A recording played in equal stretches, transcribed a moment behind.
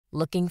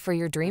Looking for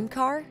your dream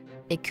car?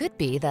 It could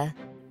be the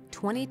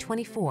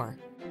 2024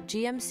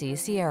 GMC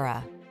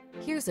Sierra.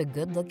 Here's a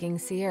good-looking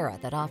Sierra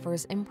that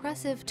offers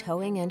impressive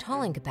towing and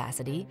hauling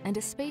capacity and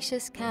a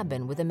spacious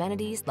cabin with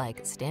amenities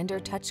like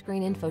standard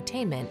touchscreen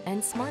infotainment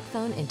and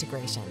smartphone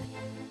integration.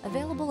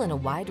 Available in a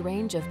wide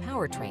range of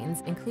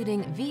powertrains,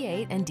 including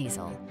V8 and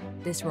diesel,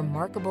 this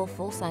remarkable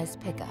full-size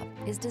pickup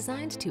is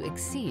designed to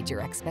exceed your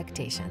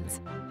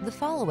expectations. The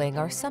following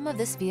are some of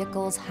this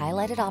vehicle's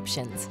highlighted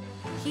options: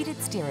 heated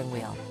steering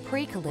wheel,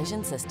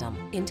 pre-collision system,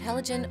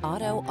 intelligent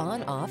auto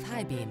on-off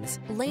high beams,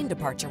 lane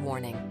departure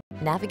warning,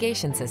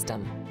 navigation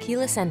system,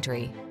 keyless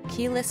entry,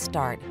 keyless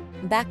start,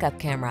 backup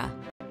camera,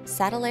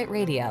 satellite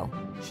radio,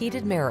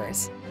 heated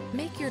mirrors.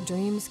 Make your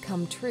dreams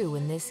come true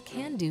in this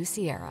can-do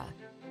Sierra.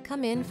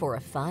 Come in for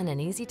a fun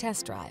and easy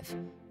test drive.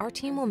 Our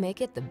team will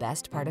make it the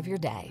best part of your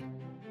day.